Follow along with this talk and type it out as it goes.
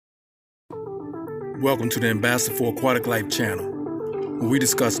Welcome to the Ambassador for Aquatic Life channel, where we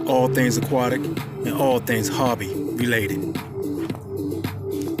discuss all things aquatic and all things hobby related.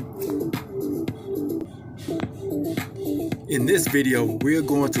 In this video, we're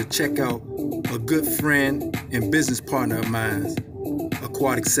going to check out a good friend and business partner of mine's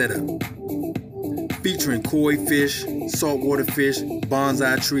aquatic setup, featuring koi fish, saltwater fish,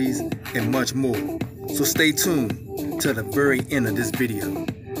 bonsai trees, and much more. So stay tuned to the very end of this video.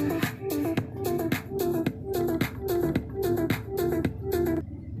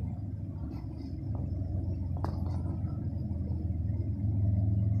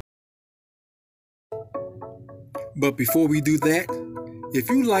 But before we do that, if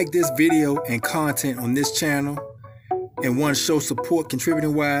you like this video and content on this channel and want to show support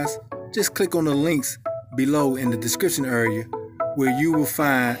contributing wise, just click on the links below in the description area where you will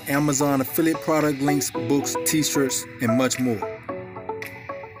find Amazon affiliate product links, books, t-shirts, and much more.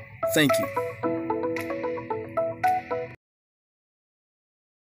 Thank you.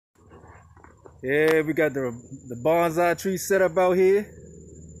 Yeah, we got the bonsai tree set up out here.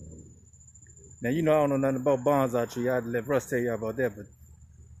 Now, you know I don't know nothing about bonsai tree. I'd let Russ tell you about that, but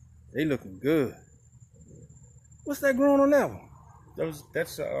they looking good. What's that growing on that one? Those are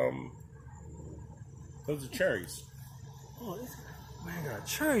cherries. Oh, this man got a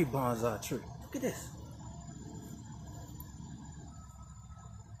cherry bonsai tree. Look at this.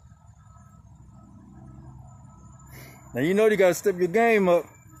 Now you know you gotta step your game up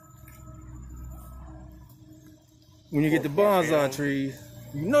when you get the bonsai trees.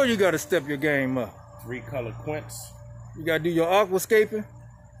 You know you gotta step your game up. 3-color quince. You gotta do your aquascaping.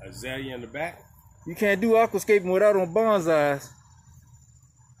 Azalea in the back. You can't do aquascaping without on bonsais.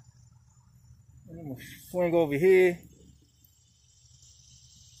 I'm gonna swing over here.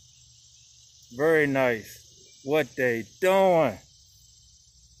 Very nice. What they doing?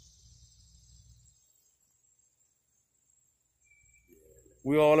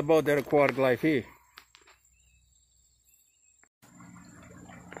 We all about that aquatic life here.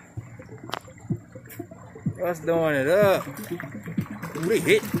 Russ doing it up. Ooh, they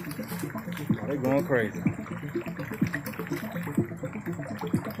hit. Oh, they going crazy.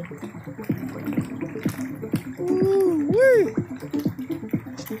 Ooh, wee.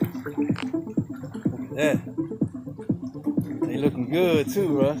 Look at that. They looking good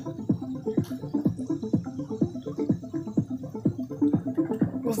too, Russ.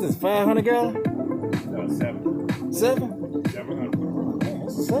 What's this, 500 gallon? No, 7. 7? 700. Man,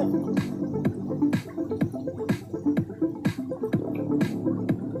 that's 7.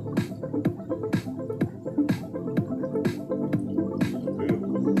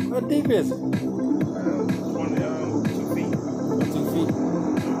 How deep is it? 2 feet. 2 feet.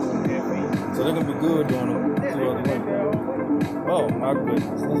 2.5 feet. So they're gonna be good doing it. Oh my goodness,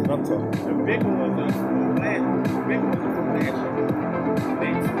 that's what I'm talking about. The big ones are flat. The big ones are flat.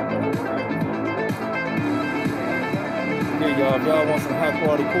 Hey y'all, if y'all want some high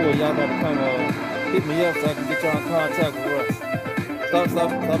quality koi, y'all gotta come hit me up so I can get y'all in contact with Russ.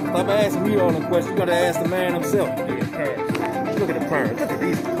 Stop asking me all the questions. You gotta ask the man himself. Look at the pearls. Look at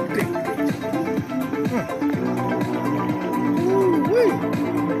these big. Woo-wee.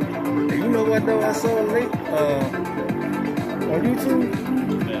 Hey, you know what though? I saw late on YouTube.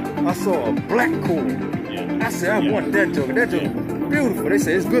 Yeah. I saw a black koi. Yeah. I said I want that joker. That joker beautiful. They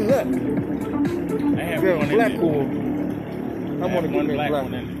say it's good luck. I have a one black in koi. I want to one get a black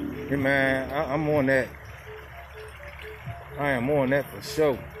one in there. Hey man, I'm on that. I am on that for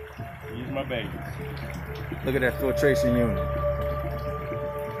sure. Use my baby. Look at that filtration unit.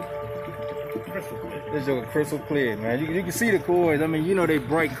 Crystal clear. This joker crystal clear, man. You can see the koi. I mean, you know they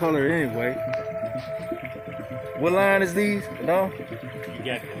bright color anyway. What line is these? No? You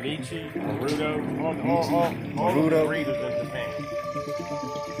got the Michi, Naruto, all Naruto. the breeders in Japan.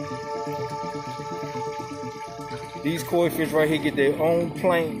 These koi fish right here get their own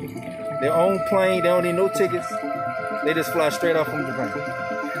plane. Their own plane. They don't need no tickets. They just fly straight off from Japan.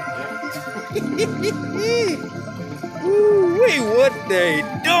 Woo-wee, what they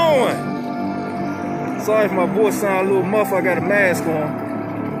doing? Sorry if my voice sound a little muffled. I got a mask on.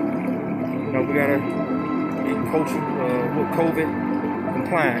 You know, we gotta get culture with COVID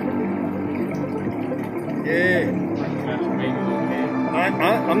compliant. Yeah.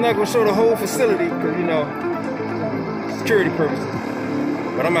 I'm not gonna show the whole facility because you know security purposes.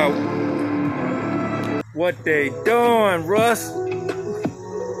 But I'm out. What they doing, Russ?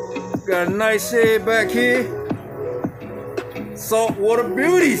 Got a nice shade back here. Saltwater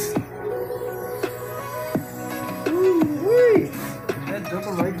beauties. Woo-wee. That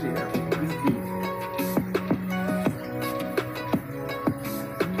joker right there. He's beautiful.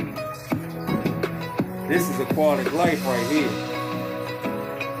 This is aquatic life right here.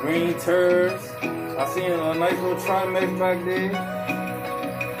 Green turds. I seen a nice little trimax back there.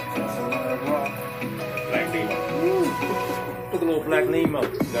 Black Nemo. Look at a little black Nemo.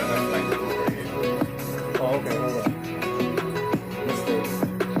 That's Black Nemo right here. Oh, okay, hold on. Mistake.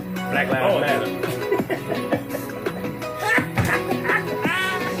 Black Lives Matter.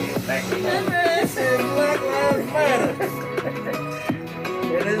 Black Nemo. That man said Black Lives Matter.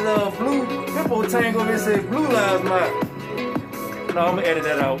 And this blue hippo tank over here said Blue Lives Matter. No, I'm gonna edit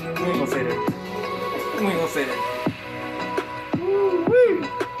that out. We ain't gonna say that. We ain't gonna say that. Woo-wee.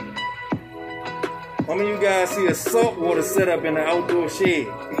 How many of you guys see a saltwater setup in the outdoor shed?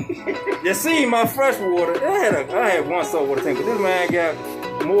 You see my freshwater. I had one saltwater tank, but this man got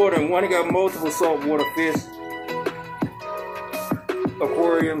more than one. He got multiple saltwater fish,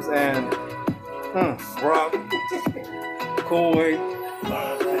 aquariums, and rock, koi,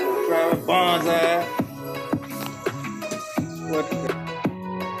 bonsai. What?